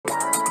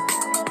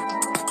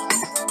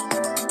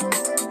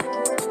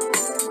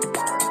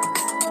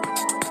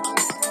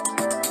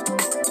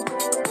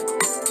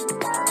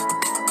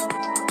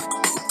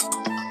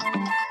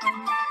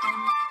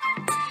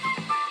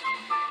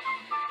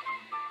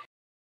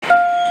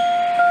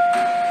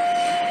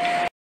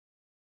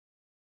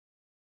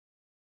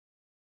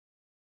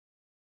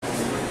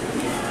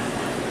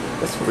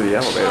this will be the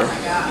elevator.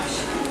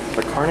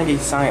 The Carnegie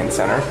Science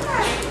Center.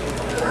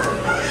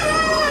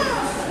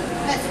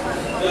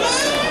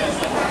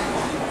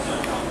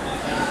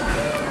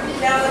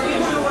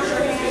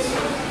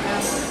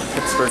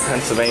 Pittsburgh,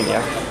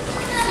 Pennsylvania.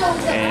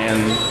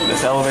 And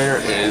this elevator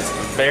is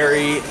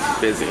very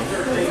busy.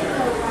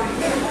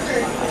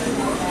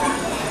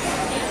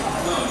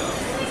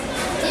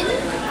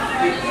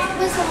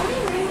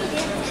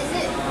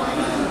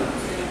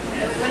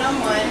 Went on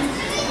 1, 2,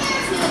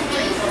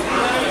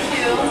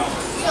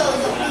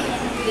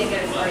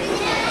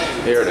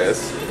 Here it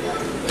is.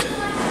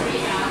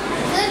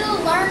 Little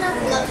learner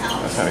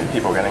clubhouse. There's gonna be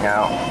people getting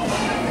out.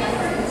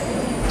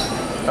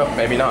 Oh,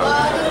 maybe not.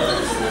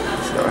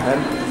 Let's go ahead.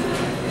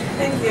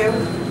 Thank you.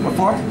 What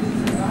floor?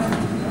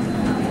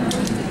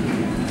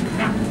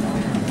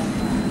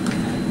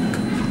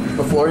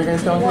 What floor are you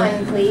guys going to?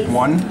 1, please.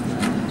 1?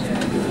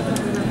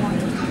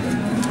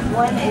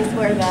 1 is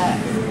where the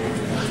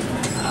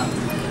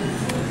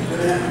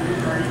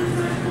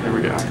Here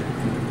we go.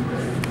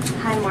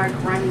 high mark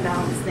run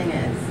balance thing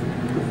is.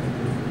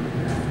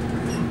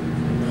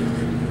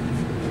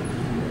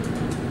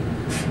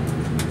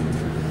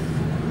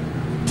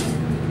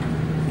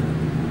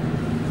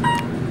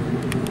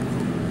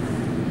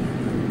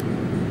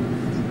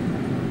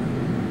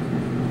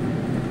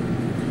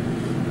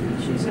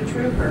 She's a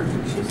trooper.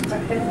 She's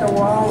hit the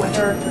wall with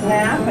her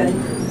nap and...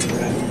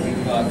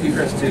 You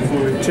press 2 for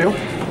me. 2?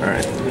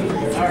 Alright.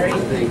 Sorry.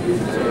 Thank you.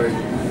 Sorry.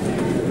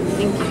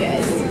 Thank you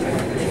guys.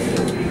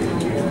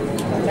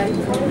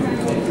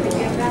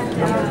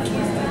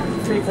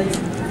 3, please.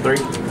 3?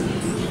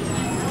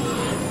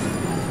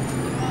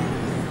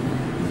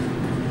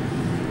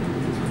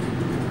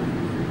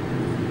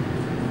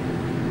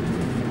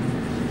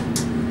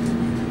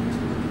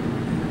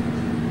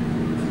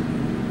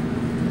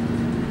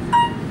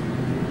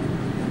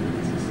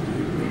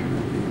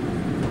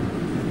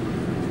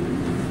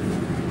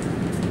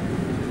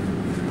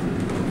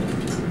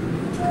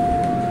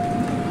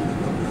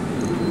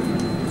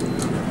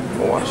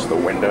 Watch the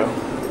window.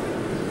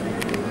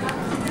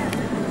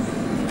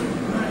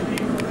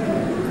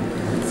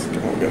 Let's go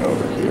get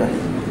over here.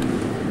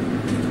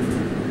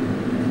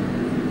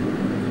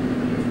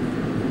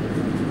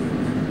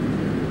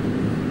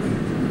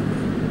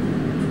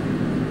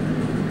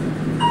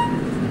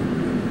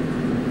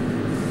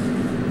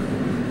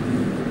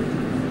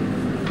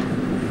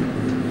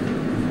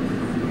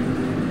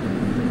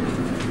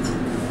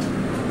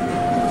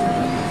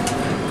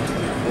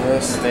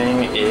 This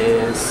thing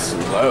is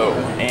slow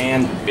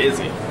and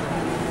busy.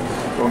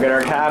 We'll get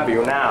our cab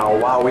view now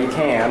while we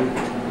can.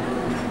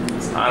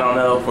 I don't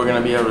know if we're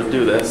gonna be able to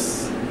do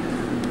this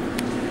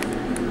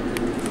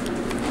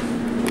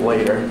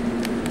later.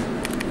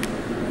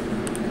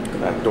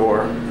 That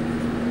door.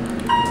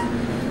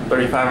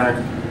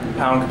 3,500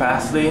 pound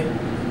capacity.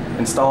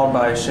 Installed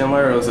by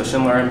Schindler. It was a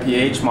Schindler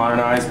MPH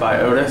modernized by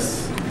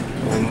Otis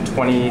in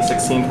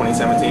 2016,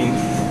 2017.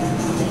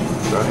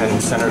 Go ahead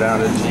and center down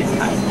to G.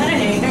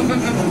 Hey.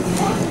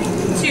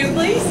 2,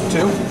 please.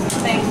 2?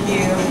 Thank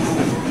you.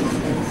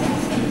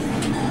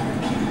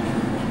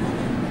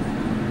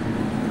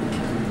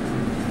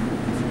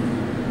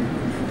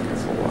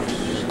 Guess we'll watch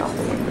out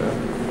the window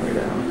way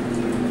down.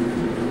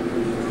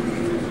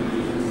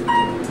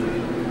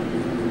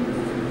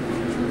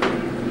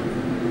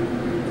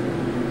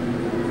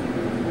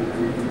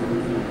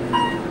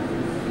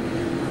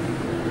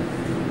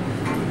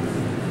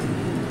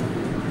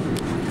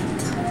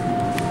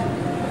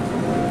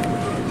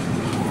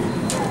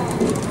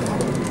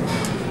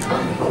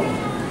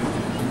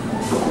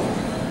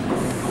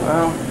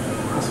 Well, I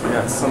guess we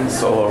got some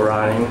solo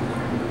riding.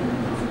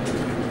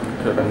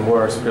 Could have been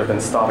worse. Could have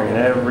been stopping at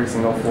every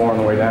single floor on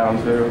the way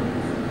down too.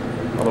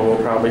 Although we'll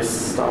probably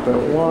stop at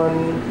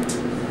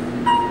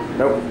 1.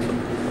 Nope,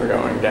 we're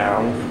going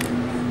down.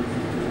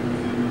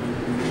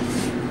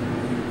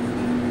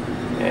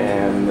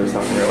 And there's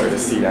nothing really to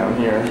see down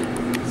here,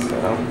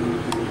 so.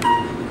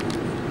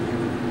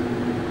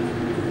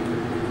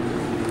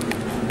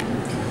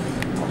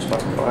 Watch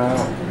button go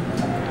out.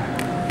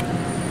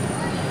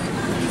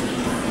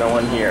 No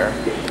one here.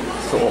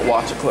 So we'll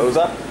watch it close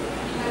up.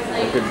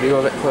 A good view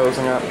of it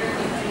closing up.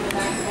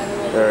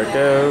 There it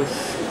goes.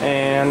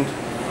 And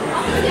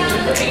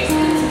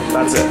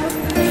that's it.